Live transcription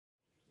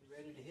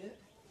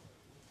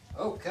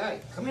Okay,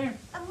 come here.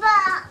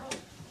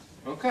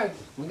 Okay,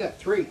 we got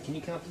 3. Can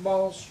you count the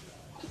balls?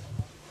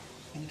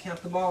 Can you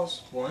count the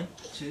balls? 1,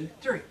 2,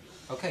 3.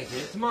 Okay,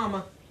 hit it to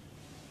Mama.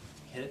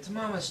 Hit it to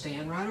Mama.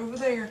 Stand right over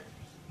there.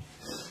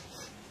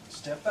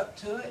 Step up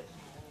to it.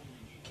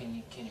 Can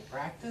you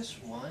practice?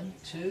 1,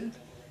 2.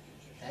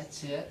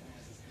 That's it.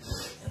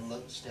 And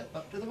look, step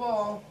up to the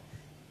ball.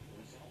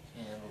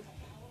 And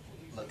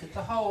look at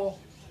the hole.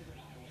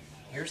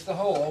 Here's the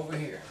hole over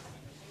here.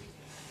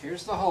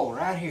 Here's the hole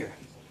right here.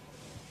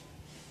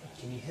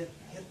 Can you hit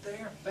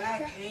there?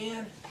 Back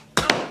and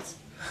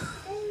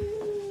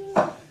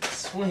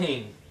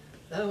swing.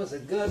 That was a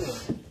good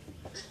one.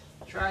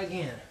 Try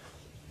again.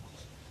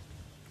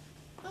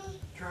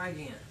 Try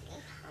again.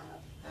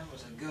 That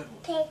was a good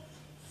one.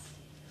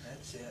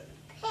 That's it.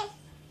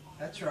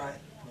 That's right.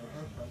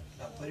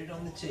 Now put it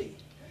on the tee.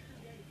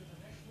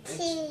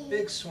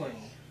 Big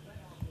swing.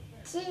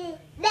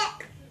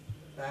 Back.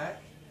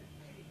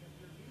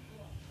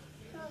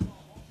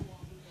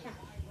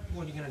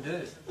 What are you going to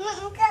do?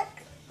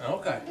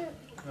 Okay.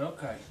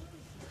 Okay.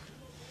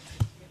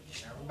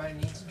 Everybody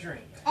needs a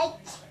drink.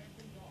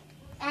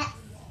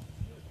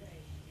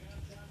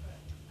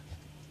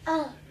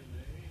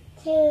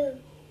 2,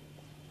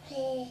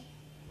 3,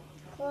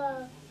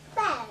 4,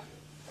 5.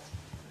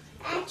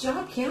 Good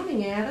job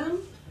counting, Adam.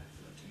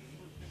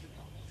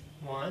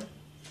 1,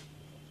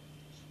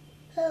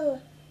 2,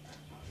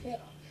 3,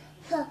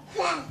 4,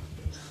 5.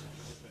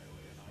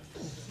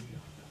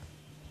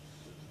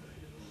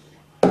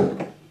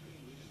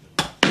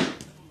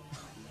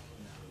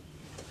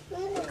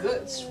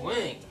 Good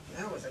swing.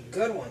 That was a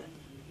good one.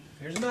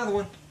 Here's another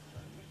one.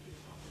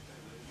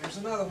 Here's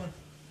another one.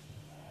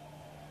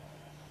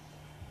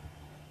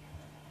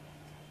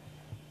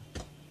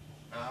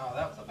 Oh,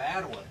 that was a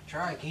bad one.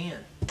 Try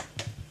again.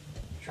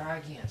 Try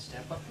again.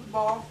 Step up to the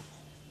ball.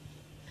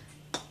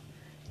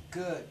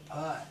 Good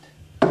putt.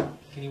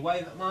 Can you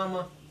wave at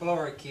Mama? Blow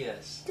her a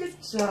kiss.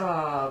 Good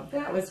job.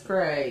 That was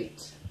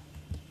great.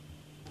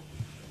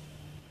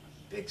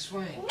 Big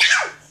swing.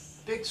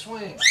 Big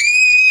swing.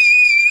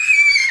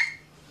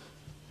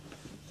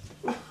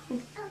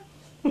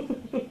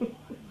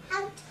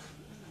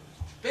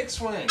 Big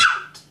swing.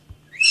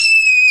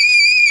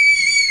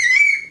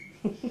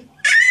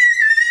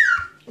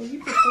 Are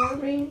you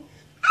performing?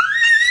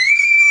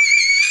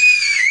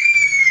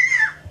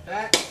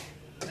 Back.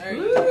 There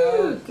you Woo,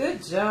 go.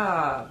 good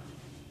job.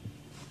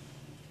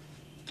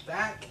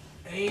 Back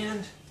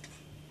and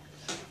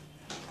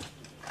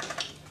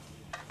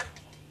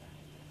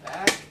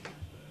back.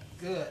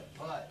 Good.